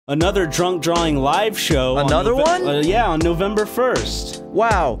Another drunk drawing live show. Another one? Yeah, on November 1st.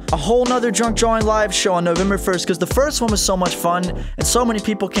 Wow, a whole nother drunk drawing live show on November 1st, because the first one was so much fun, and so many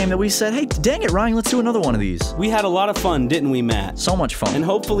people came that we said, hey, dang it, Ryan, let's do another one of these. We had a lot of fun, didn't we, Matt? So much fun. And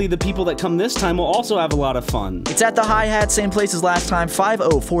hopefully the people that come this time will also have a lot of fun. It's at the Hi-Hat, same place as last time,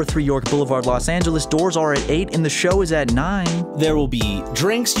 5043 York Boulevard, Los Angeles. Doors are at 8, and the show is at 9. There will be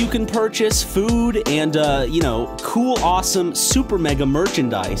drinks you can purchase, food, and, you know, cool, awesome SuperMega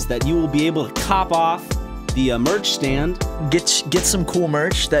merchandise that you will be able to cop off the merch stand. Get some cool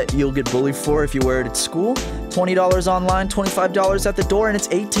merch that you'll get bullied for if you wear it at school. $20 online, $25 at the door, and it's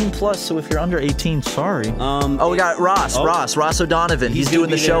 18 plus. So if you're under 18, sorry. Oh, we got Ross O'Donovan. He's doing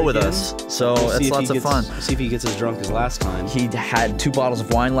the show with us. So that's lots of fun. See if he gets as drunk as last time. He had 2 bottles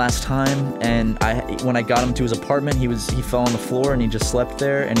of wine last time, and when I got him to his apartment, he fell on the floor and he just slept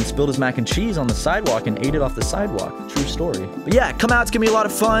there, and he spilled his mac and cheese on the sidewalk and ate it off the sidewalk. True story. But yeah, come out. It's gonna be a lot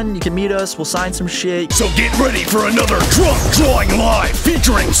of fun. You can meet us. We'll sign some shit. So get ready for another Drunk Drawing Live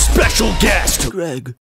featuring special guest Greg.